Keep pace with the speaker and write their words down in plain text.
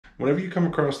Whenever you come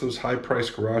across those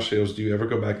high-priced garage sales, do you ever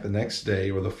go back the next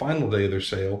day or the final day of their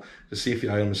sale to see if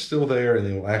the item is still there and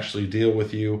they will actually deal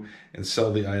with you and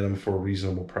sell the item for a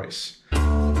reasonable price?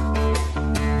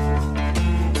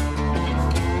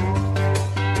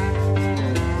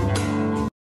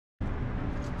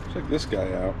 Check this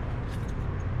guy out.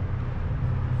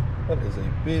 That is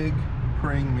a big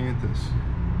praying mantis.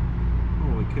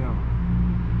 Holy cow.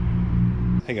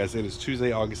 Hey guys, it is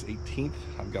Tuesday, August 18th.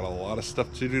 I've got a lot of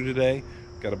stuff to do today.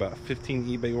 Got about 15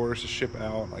 eBay orders to ship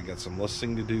out. I got some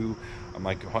listing to do. I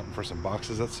might go hunting for some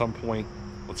boxes at some point.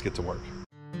 Let's get to work.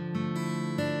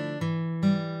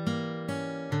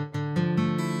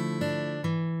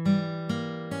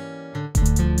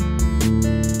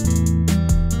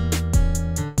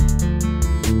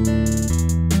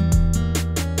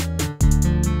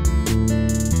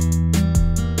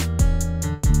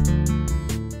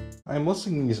 I'm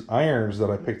listing these irons that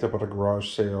I picked up at a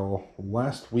garage sale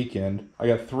last weekend. I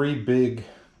got 3 big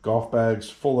golf bags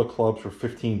full of clubs for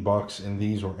 15 bucks, and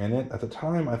these were in it. At the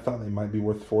time, I thought they might be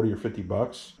worth 40 or 50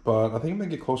 bucks, but I think they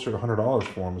get closer to $100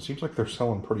 for them. It seems like they're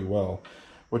selling pretty well,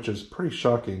 which is pretty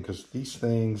shocking because these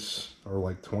things are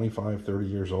like 25, 30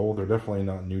 years old. They're definitely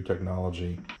not new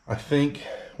technology. I think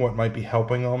what might be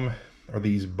helping them are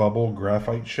these bubble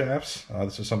graphite shafts.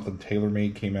 This is something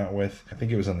TaylorMade came out with. I think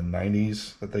it was in the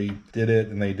 90s that they did it,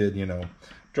 and they did, you know,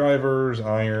 drivers,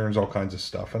 irons, all kinds of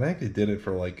stuff. And I think they did it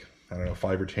for like, I don't know,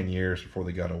 5 or 10 years before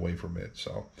they got away from it.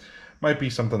 So might be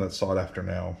something that's sought after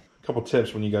now. A couple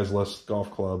tips when you guys list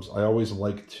golf clubs. I always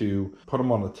like to put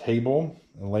them on a table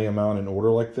and lay them out in order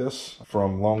like this,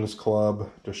 from longest club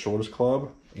to shortest club.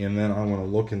 And then I'm gonna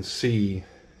look and see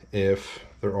if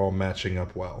they're all matching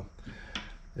up well.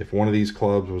 If one of these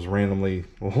clubs was randomly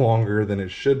longer than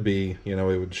it should be, you know,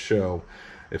 it would show.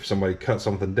 If somebody cut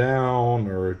something down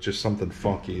or just something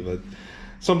funky, that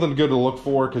something good to look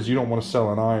for, because you don't want to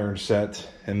sell an iron set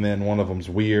and then one of them's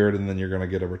weird and then you're going to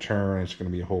get a return and it's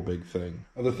going to be a whole big thing.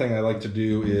 Other thing I like to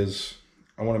do is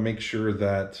I want to make sure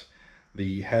that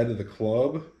the head of the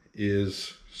club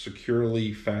is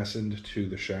securely fastened to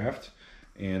the shaft,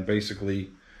 and basically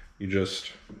you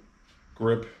just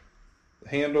grip the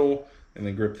handle and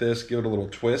then grip this, give it a little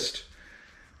twist,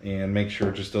 and make sure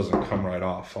it just doesn't come right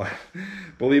off.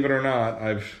 Believe it or not,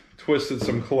 I've twisted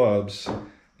some clubs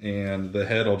and the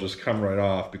head will just come right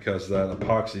off because that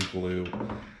epoxy glue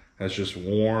has just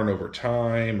worn over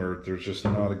time, or there's just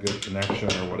not a good connection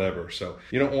or whatever. So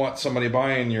you don't want somebody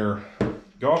buying your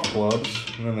golf clubs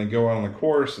and then they go out on the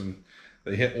course and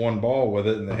they hit one ball with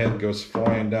it and the head goes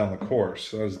flying down the course.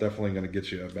 So that is definitely going to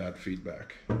get you a bad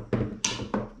feedback.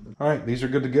 All right, these are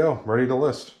good to go, ready to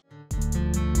list.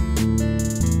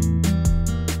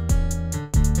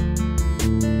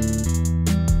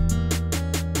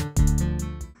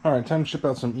 All right, time to ship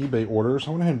out some eBay orders.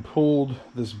 I went ahead and pulled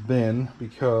this bin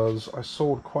because I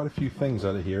sold quite a few things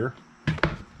out of here.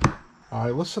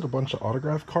 I listed a bunch of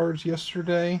autograph cards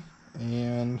yesterday,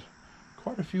 and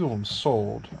quite a few of them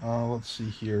sold. Let's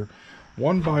see here.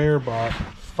 One buyer bought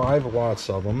 5 lots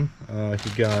of them.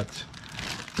 He got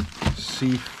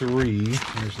C3,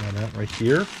 there's that at right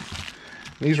here.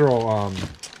 These are all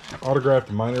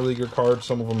autographed minor leaguer cards.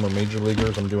 Some of them are major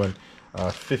leaguers. I'm doing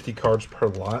 50 cards per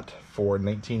lot for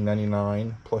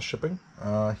 $19.99 plus shipping.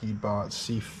 He bought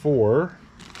C4.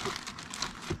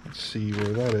 Let's see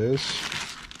where that is.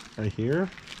 Right here.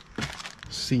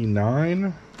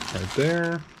 C9 right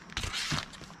there.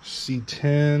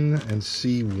 C10 and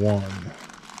C1.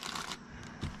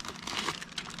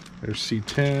 There's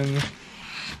C10.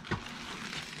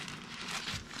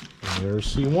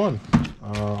 There's C1,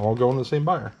 all going to the same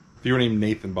buyer. Viewer named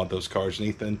Nathan bought those cards.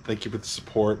 Nathan, thank you for the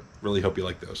support. Really hope you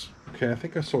like those. Okay, I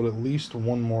think I sold at least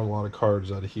one more lot of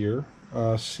cards out of here.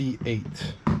 C8.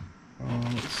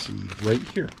 Let's see, right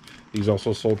here. These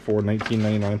also sold for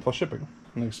 $19.99 plus shipping.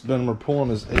 Next bin we're pulling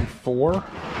is A4.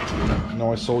 I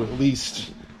know I sold at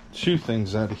least 2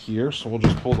 things out of here, so we'll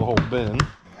just pull the whole bin.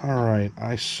 All right,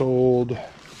 I sold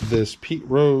this Pete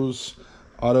Rose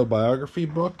autobiography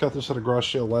book. Got this at a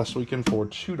garage sale last weekend for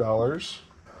 $2.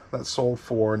 That sold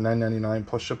for $9.99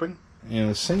 plus shipping. And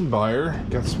the same buyer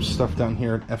got some stuff down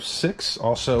here at F6,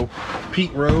 also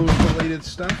Pete Rose related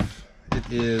stuff.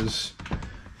 It is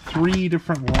 3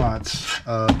 different lots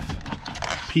of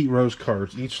Pete Rose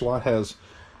cards. Each lot has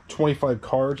 25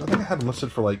 cards. I think I had them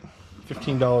listed for like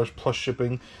 $15 plus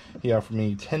shipping. He offered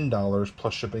me $10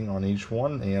 plus shipping on each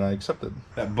one, and I accepted.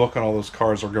 That book and all those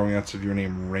cards are going out to your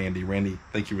name, Randy. Randy,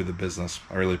 thank you for the business.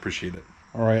 I really appreciate it.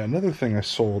 All right, another thing I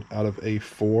sold out of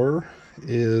A4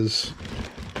 is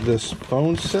this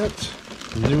phone set.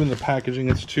 New in the packaging.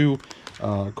 It's 2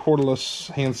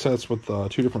 cordless handsets with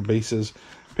 2 different bases.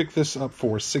 Picked this up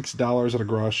for $6 at a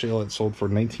garage sale. It sold for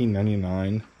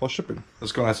 $19.99 plus shipping.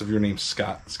 Let's go and ask if your name's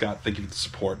Scott. Scott, thank you for the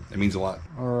support. It means a lot.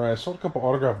 All right, I sold a couple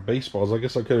autographed baseballs. I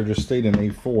guess I could have just stayed in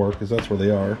A4 because that's where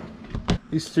they are.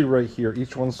 These two right here,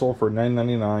 each one sold for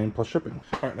 $9.99 plus shipping.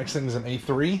 All right, next thing is an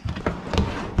A3.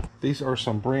 These are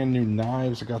some brand new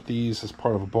knives. I got these as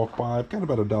part of a bulk buy. I've got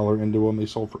about $1 into them. They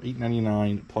sold for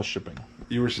 $8.99 plus shipping.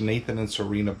 Viewers Nathan and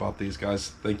Serena bought these, guys.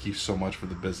 Thank you so much for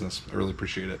the business. I really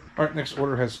appreciate it. All right, next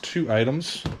order has 2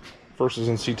 items. First is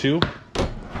in C2.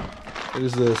 It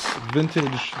is this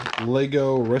vintage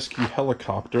Lego rescue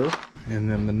helicopter. And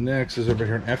then the next is over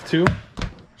here in F2.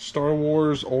 Star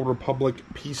Wars Old Republic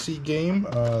PC game.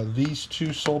 These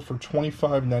two sold for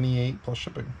 $25.98 plus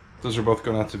shipping. Those are both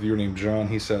going out to viewer named John.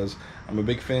 He says, I'm a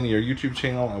big fan of your YouTube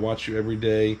channel. I watch you every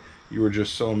day. You are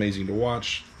just so amazing to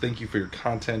watch. Thank you for your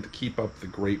content. Keep up the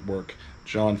great work.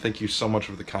 John, thank you so much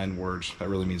for the kind words. That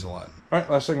really means a lot. All right,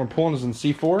 last thing we're pulling is in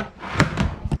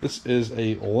C4. This is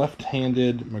a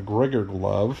left-handed McGregor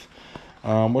glove.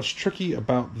 What's tricky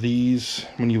about these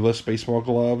when you list baseball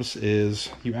gloves is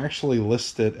you actually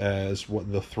list it as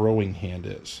what the throwing hand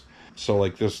is. So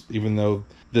like this, even though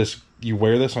you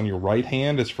wear this on your right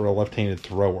hand, it's for a left-handed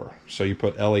thrower. So you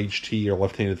put LHT or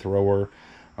left-handed thrower,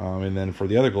 and then for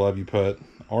the other glove you put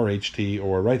RHT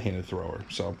or right-handed thrower.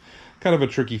 So kind of a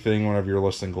tricky thing whenever you're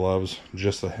listing gloves,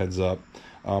 just a heads up.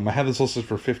 I had this listed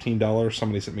for $15.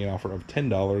 Somebody sent me an offer of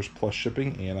 $10 plus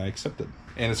shipping, and I accepted.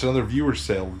 And it's another viewer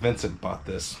sale. Vincent bought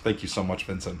this. Thank you so much,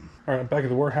 Vincent. All right, back at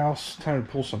the warehouse. Time to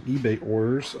pull some eBay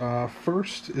orders.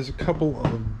 First is a couple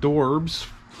of Dorbs.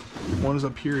 One is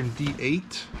up here in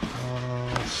D8.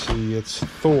 Let's see, it's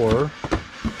Thor.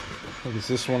 I think it's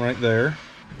this one right there.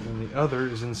 And the other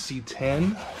is in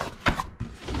C10.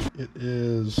 It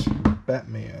is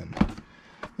Batman.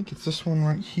 I think it's this one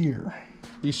right here.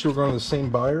 These two are going to the same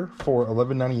buyer for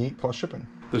 $11.98 plus shipping.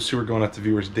 Those two are going out to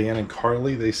viewers Dan and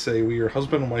Carly. They say, we are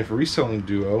husband and wife reselling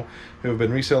duo who have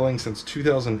been reselling since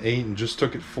 2008 and just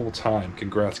took it full time.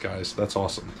 Congrats, guys. That's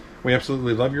awesome. We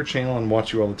absolutely love your channel and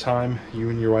watch you all the time. You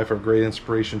and your wife are a great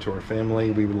inspiration to our family.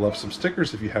 We would love some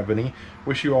stickers if you have any.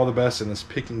 Wish you all the best in this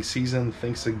picking season.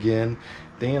 Thanks again.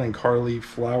 Dan and Carly,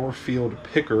 Flowerfield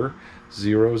Picker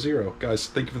 00. Guys,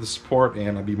 thank you for the support,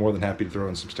 and I'd be more than happy to throw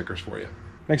in some stickers for you.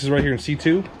 Next is right here in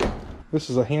C2. This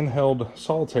is a handheld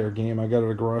solitaire game. I got it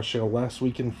at a garage sale last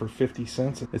weekend for 50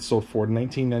 cents. It sold for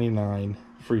 $19.99,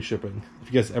 free shipping.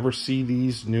 If you guys ever see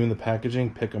these new in the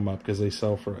packaging, pick them up because they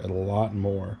sell for a lot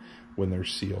more when they're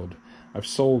sealed. I've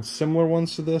sold similar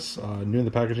ones to this, new in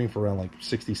the packaging, for around like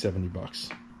 60, 70 bucks.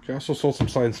 I also sold some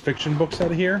science fiction books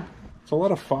out of here. It's a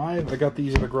lot of 5. I got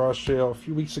these at a garage sale a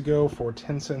few weeks ago for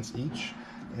 10 cents each,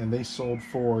 and they sold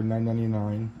for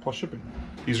 $9.99 plus shipping.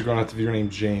 These are going out to viewer named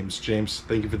James. James,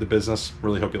 thank you for the business.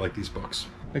 Really hope you like these books.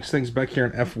 Next thing's back here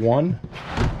in F1.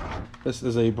 This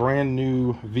is a brand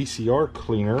new VCR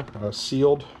cleaner,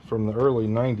 sealed from the early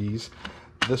 90s.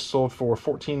 This sold for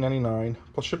 $14.99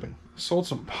 plus shipping. Sold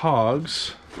some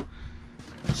Pogs.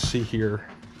 Let's see here.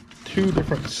 2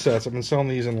 different sets. I've been selling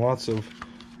these in lots of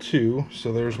 2.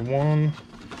 So there's one,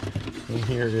 and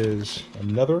here is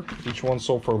another. Each one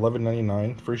sold for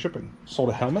 $11.99, free shipping. Sold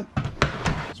a helmet.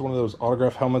 It's one of those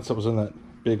autograph helmets that was in that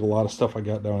big lot of stuff I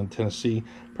got down in Tennessee.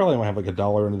 Probably might have like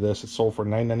 $1 into this. It sold for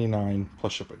 $9.99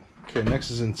 plus shipping. Okay,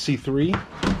 next is in C3.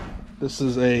 This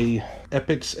is a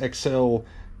Epix XL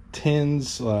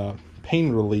Tins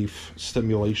pain relief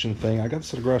stimulation thing. I got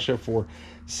this at a garage sale for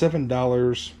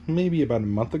 $7 maybe about a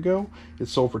month ago. It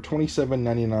sold for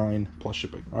 $27.99 plus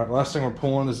shipping. All right, last thing we're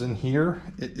pulling is in here.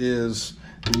 It is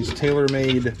these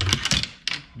tailor-made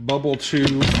bubble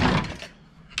tube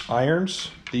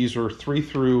irons. These are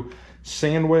 3-through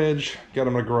sand wedge. Got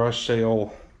them at a garage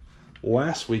sale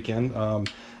last weekend.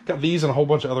 Got these and a whole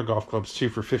bunch of other golf clubs too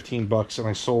for 15 bucks, and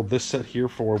I sold this set here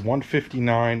for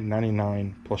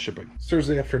 $159.99 plus shipping. It's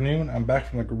Thursday afternoon. I'm back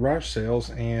from the garage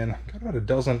sales and got about a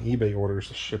dozen eBay orders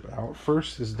to ship out.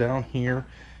 First is down here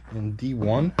in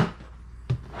D1.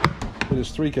 It is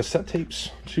 3 cassette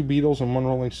tapes, 2 Beatles, and 1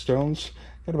 Rolling Stones.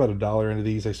 Got about $1 into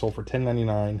these. They sold for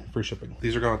 $10.99, free shipping.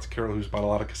 These are going out to Carol, who's bought a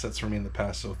lot of cassettes from me in the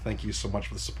past, so thank you so much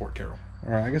for the support, Carol.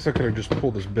 All right, I guess I could have just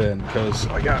pulled this bin because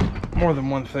I got more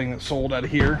than one thing that sold out of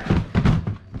here.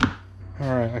 All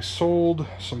right, I sold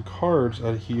some cards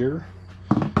out of here.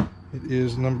 It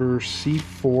is number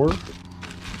C4.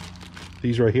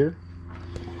 These right here.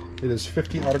 It is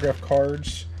 50 autograph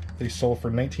cards. They sold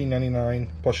for $19.99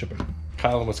 plus shipping.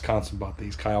 Kyle in Wisconsin bought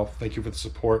these. Kyle, thank you for the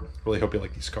support. Really hope you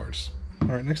like these cards. All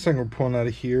right, next thing we're pulling out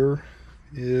of here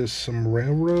is some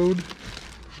railroad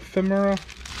ephemera.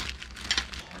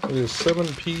 It is 7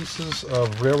 pieces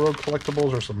of railroad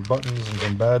collectibles, or some buttons and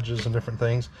some badges and different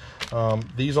things.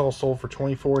 These all sold for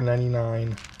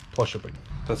 $24.99 plus shipping.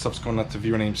 That stuff's going out to a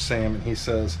viewer named Sam, and he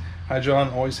says, "Hi John,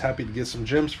 always happy to get some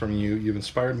gems from you. You've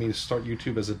inspired me to start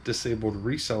YouTube as a disabled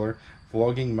reseller,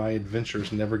 vlogging my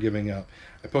adventures, never giving up.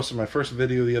 I posted my first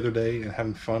video the other day and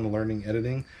having fun learning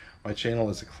editing. My channel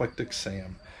is Eclectic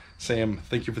Sam." Sam,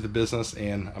 thank you for the business,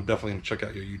 and I'm definitely going to check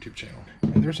out your YouTube channel.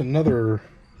 And there's another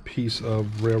piece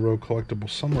of railroad collectible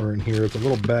somewhere in here. It's a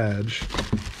little badge.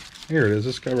 Here it is,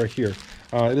 this guy right here.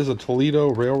 It is a Toledo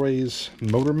Railways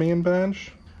Motorman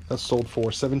badge. That's sold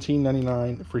for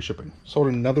 $17.99 free shipping. Sold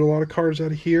another lot of cards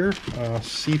out of here.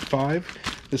 C5.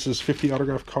 This is 50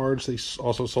 autograph cards. They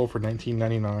also sold for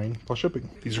 $19.99 plus shipping.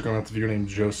 These are going out to viewer named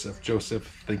Joseph.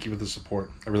 Joseph, thank you for the support.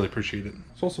 I really appreciate it.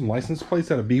 Sold some license plates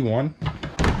out of B1.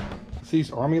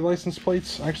 These Army license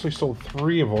plates. I actually sold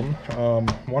 3 of them.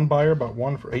 One buyer bought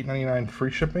 1 for $8.99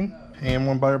 free shipping, and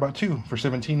one buyer bought 2 for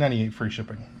 $17.98 free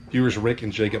shipping. Viewers Rick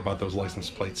and Jacob bought those license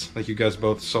plates. Thank you guys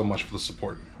both so much for the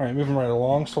support. All right, moving right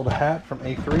along. Sold a hat from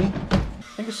A3. I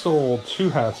think I sold 2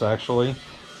 hats actually.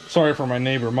 Sorry for my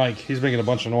neighbor Mike. He's making a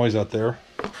bunch of noise out there.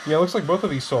 Yeah, it looks like both of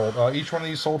these sold. Each one of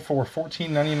these sold for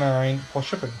 $14.99 plus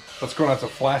shipping. Let's go out to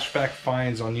Flashback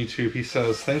Finds on YouTube. He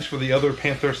says, "Thanks for the other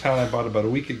Panthers hat I bought about a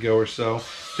week ago or so.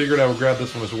 Figured I would grab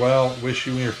this one as well. Wish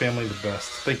you and your family the best."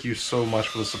 Thank you so much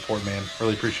for the support, man.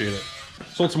 Really appreciate it.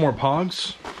 Sold some more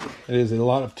Pogs. It is a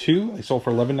lot of 2. They sold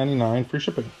for $11.99 free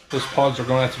shipping. Those Pogs are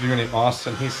going out to a viewer named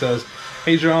Austin. He says,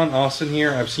 "Hey John, Austin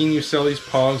here. I've seen you sell these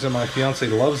Pogs and my fiance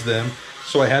loves them,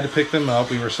 so I had to pick them up.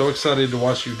 We were so excited to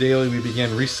watch you daily, we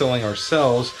began reselling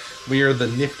ourselves. We are the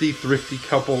Nifty Thrifty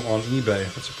Couple on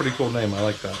eBay." That's a pretty cool name. I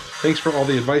like that. Thanks for all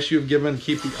the advice you have given.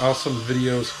 Keep the awesome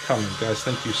videos coming. Guys,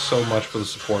 thank you so much for the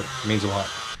support. It means a lot.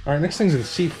 All right, next thing's in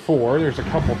C4. There's a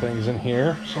couple things in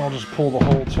here, so I'll just pull the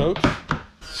whole tote.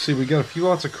 See, we got a few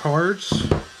lots of cards.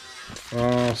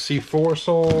 C4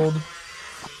 sold.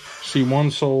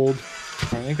 C1 sold.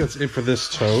 I think that's it for this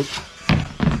tote.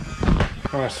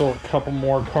 I sold a couple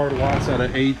more card lots out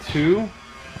of A2.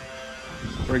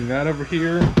 Bring that over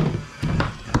here.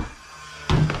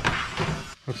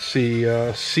 Let's see,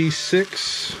 C6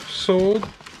 sold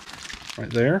right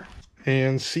there,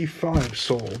 and C5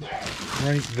 sold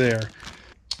right there.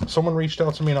 Someone reached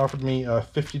out to me and offered me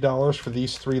 $50 for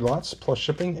these 3 lots plus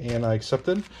shipping, and I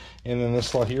accepted. And then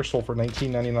this lot here sold for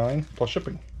 $19.99 plus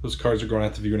shipping. Those cards are going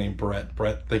out to a viewer named Brett.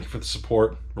 Brett, thank you for the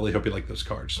support. Really hope you like those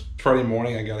cards. Friday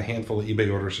morning, I got a handful of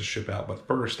eBay orders to ship out, but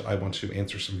first I want to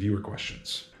answer some viewer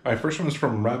questions. All right, first one is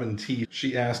from Robin T.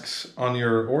 She asks, "On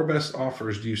your or best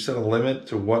offers, do you set a limit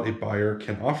to what a buyer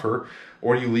can offer,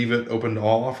 or do you leave it open to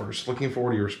all offers? Looking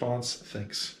forward to your response.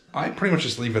 Thanks." I pretty much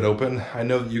just leave it open. I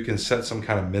know that you can set some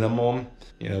kind of minimum,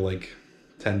 you know, like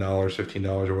 $10,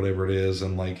 $15 or whatever it is.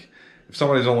 And like, if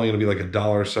somebody's only going to be like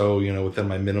 $1 or so, you know, within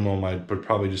my minimum, I would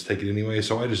probably just take it anyway.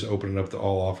 So I just open it up to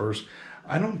all offers.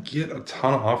 I don't get a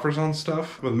ton of offers on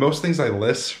stuff. With most things I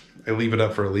list, I leave it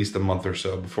up for at least a month or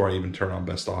so before I even turn on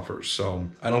best offers. So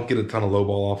I don't get a ton of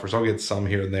lowball offers. I'll get some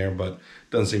here and there, but it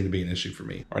doesn't seem to be an issue for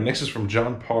me. All right, next is from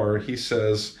John Parr. He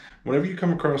says, "Whenever you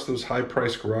come across those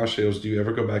high-priced garage sales, do you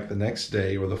ever go back the next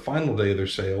day or the final day of their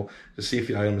sale to see if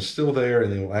the item is still there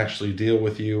and they will actually deal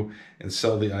with you and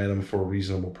sell the item for a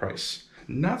reasonable price?"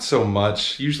 Not so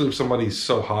much. Usually if somebody's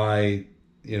so high,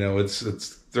 you know,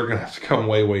 they're going to have to come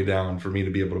way, way down for me to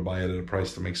be able to buy it at a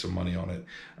price to make some money on it.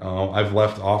 I've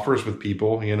left offers with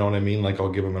people, you know what I mean? Like,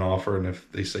 I'll give them an offer, and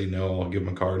if they say no, I'll give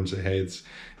them a card and say, "Hey,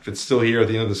 if it's still here at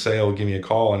the end of the sale, give me a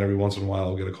call." And every once in a while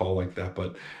I'll get a call like that.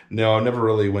 But no, I never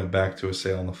really went back to a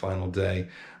sale on the final day.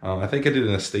 I think I did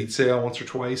an estate sale once or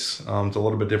twice. It's a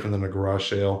little bit different than a garage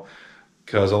sale,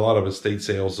 because a lot of estate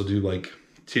sales will do like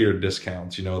tiered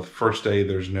discounts. You know, the first day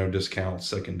there's no discount,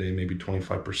 second day maybe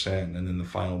 25%, and then the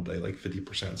final day like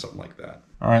 50%, something like that.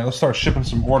 All right, let's start shipping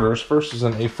some orders. First is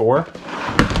an A4.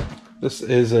 This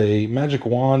is a magic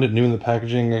wand, new in the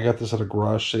packaging. I got this at a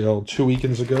garage sale 2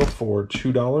 weekends ago for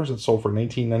 $2. It sold for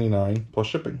 $19.99 plus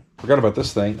shipping. Forgot about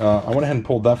this thing. I went ahead and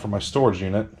pulled that from my storage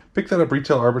unit. Picked that up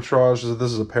retail arbitrage.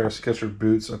 This is a pair of Skechers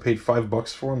boots. I paid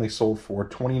 $5 for them. They sold for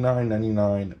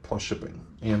 $29.99 plus shipping.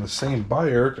 And the same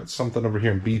buyer got something over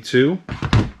here in B2.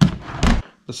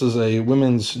 This is a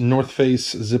women's North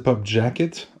Face zip-up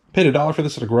jacket. Paid $1 for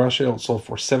this at a garage sale. It sold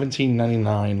for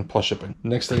 $17.99 plus shipping.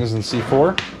 Next thing is in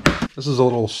C4. This is a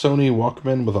little Sony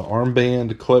Walkman with an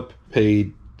armband clip.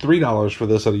 Paid $3 for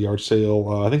this at a yard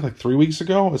sale, I think like 3 weeks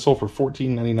ago. It sold for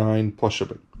 $14.99 plus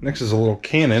shipping. Next is a little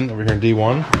Canon over here in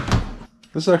D1.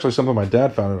 This is actually something my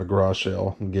dad found at a garage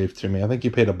sale and gave to me. I think he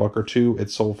paid $1 or $2.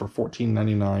 It sold for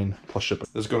 $14.99 plus shipping.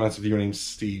 This is going out to your name,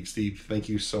 Steve. Steve, thank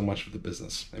you so much for the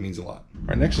business. It means a lot. All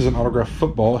right, next is an autographed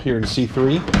football here in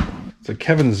C3. It's a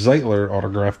Kevin Zeitler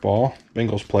autograph ball,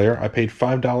 Bengals player. I paid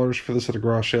 $5 for this at a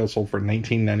garage sale. It sold for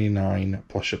 $19.99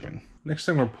 plus shipping. Next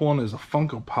thing we're pulling is a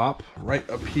Funko Pop right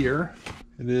up here.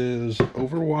 It is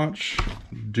Overwatch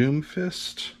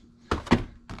Doomfist.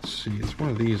 Let's see, it's one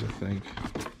of these, I think.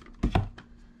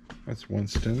 That's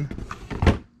Winston.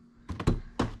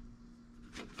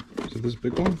 Is it this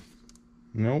big one?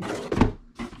 Nope.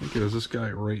 I think it was this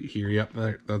guy right here. Yep,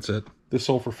 that's it. This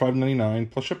sold for $5.99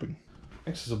 plus shipping.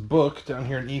 Next is a book down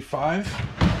here in E5.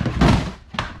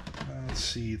 Let's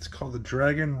see, it's called The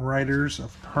Dragon Riders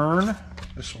of Pern.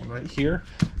 This one right here.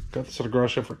 Got this at a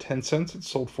garage sale for 10 cents. It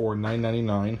sold for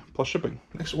 $9.99 plus shipping.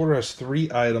 Next order has 3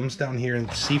 items down here in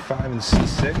C5 and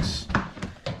C6.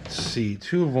 Let's see,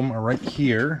 2 of them are right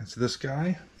here. It's this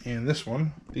guy and this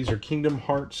one. These are Kingdom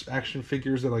Hearts action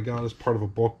figures that I got as part of a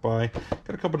bulk buy.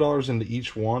 Got a couple dollars into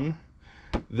each one.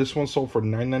 This one sold for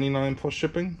 $9.99 plus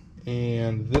shipping,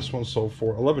 and this one sold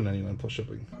for $11.99 plus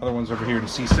shipping. Other ones over here in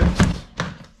C6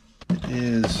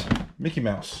 is Mickey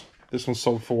Mouse. This one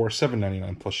sold for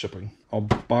 $7.99 plus shipping. I'll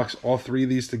box all 3 of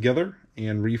these together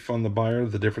and refund the buyer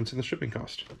the difference in the shipping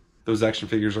cost. Those action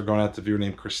figures are going out to viewer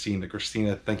named Christina.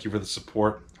 Christina, thank you for the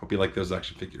support. Hope you like those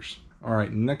action figures. All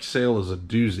right, next sale is a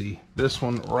doozy. This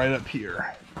one right up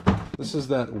here. This is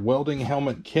that welding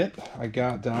helmet kit I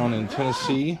got down in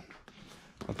Tennessee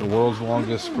at the world's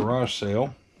longest garage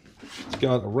sale. It's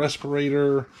got a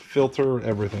respirator, filter,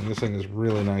 everything. This thing is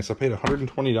really nice. I paid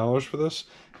 $120 for this,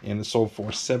 and it sold for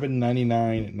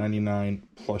 $799.99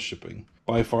 plus shipping.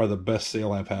 By far the best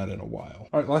sale I've had in a while.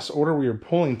 All right, last order we are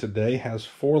pulling today has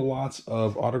 4 lots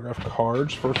of autographed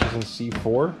cards. First is in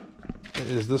C4. It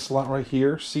is this lot right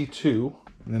here, C2.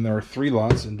 And then there are 3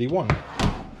 lots in D1.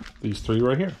 These 3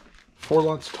 right here. 4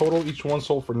 lots total. Each one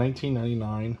sold for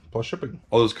 $19.99 plus shipping.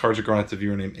 All those cards are going out to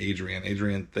viewer named Adrian.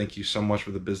 Adrian, thank you so much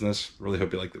for the business. Really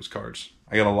hope you like those cards.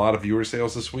 I got a lot of viewer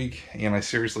sales this week, and I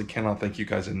seriously cannot thank you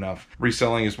guys enough.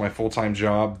 Reselling is my full-time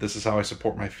job. This is how I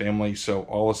support my family, so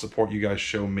all the support you guys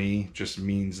show me just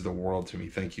means the world to me.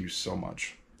 Thank you so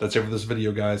much. That's it for this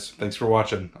video, guys. Thanks for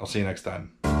watching. I'll see you next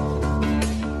time.